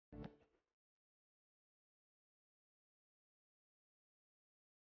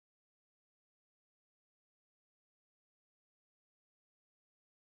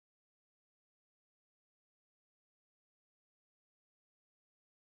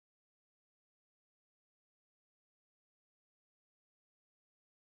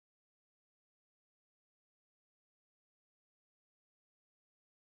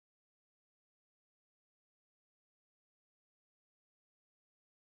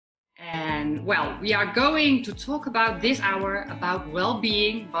And well, we are going to talk about this hour about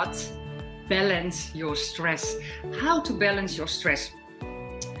well-being, but balance your stress. How to balance your stress.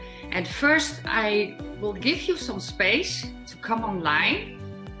 And first, I will give you some space to come online,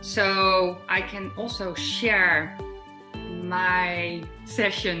 so I can also share my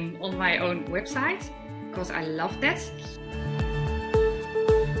session on my own website, because I love that.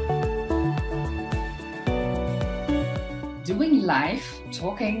 Doing live,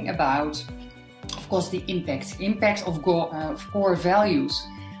 talking about, of course, the impact of core values.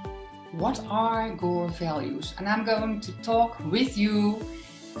 What are core values? And I'm going to talk with you,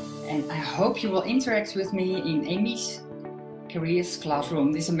 and I hope you will interact with me in Amy's Careers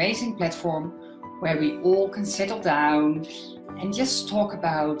Classroom, this amazing platform where we all can settle down and just talk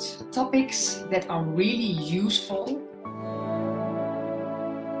about topics that are really useful.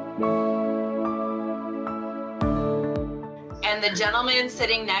 And the gentleman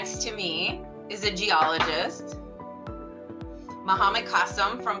sitting next to me is a geologist, Mohammed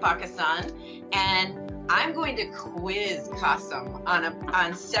Qasim from Pakistan, and I'm going to quiz Qasim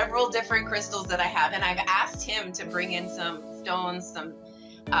on several different crystals that I have, and I've asked him to bring in some stones, some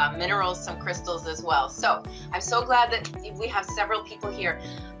minerals, some crystals as well. So I'm so glad that we have several people here.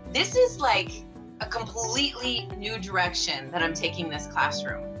 This is like a completely new direction that I'm taking this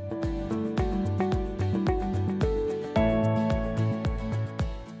classroom.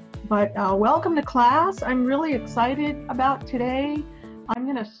 But welcome to class. I'm really excited about today. I'm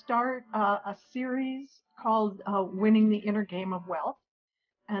going to start a series called Winning the Inner Game of Wealth.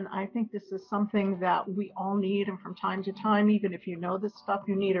 And I think this is something that we all need. And from time to time, even if you know this stuff,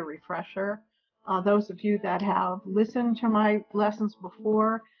 you need a refresher. Those of you that have listened to my lessons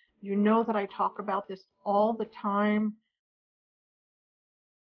before, you know that I talk about this all the time.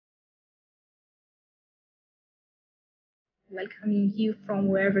 Welcoming you from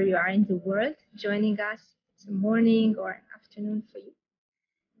wherever you are in the world, joining us. It's a morning or an afternoon for you.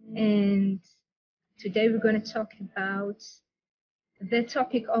 And today we're going to talk about the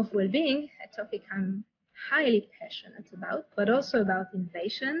topic of well-being, a topic I'm highly passionate about, but also about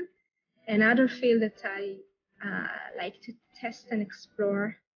innovation, another field that I like to test and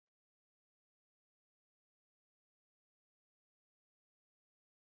explore.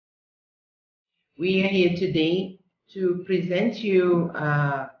 We are here today to present you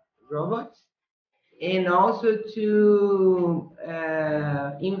robots, and also to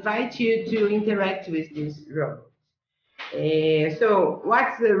invite you to interact with these robots. So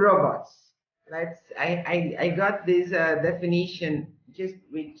what's the robots? I got this definition just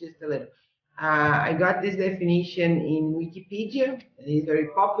a little. I got this definition in Wikipedia. It's very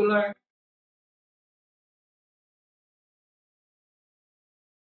popular.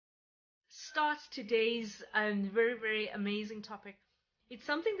 Starts today's very amazing topic. It's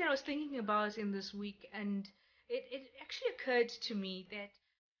something that I was thinking about in this week, and it actually occurred to me that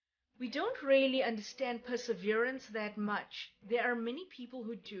we don't really understand perseverance that much. There are many people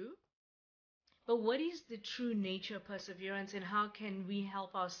who do, but what is the true nature of perseverance, and how can we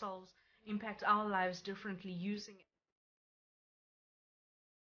help ourselves impact our lives differently using it?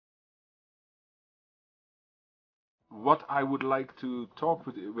 What I would like to talk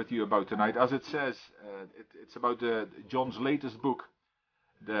with you about tonight, as it says, it's about John's latest book,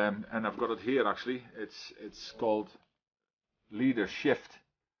 and I've got it here actually. It's called Leader Shift,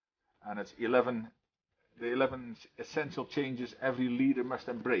 and it's the 11 essential changes every leader must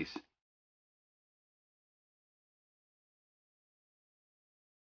embrace.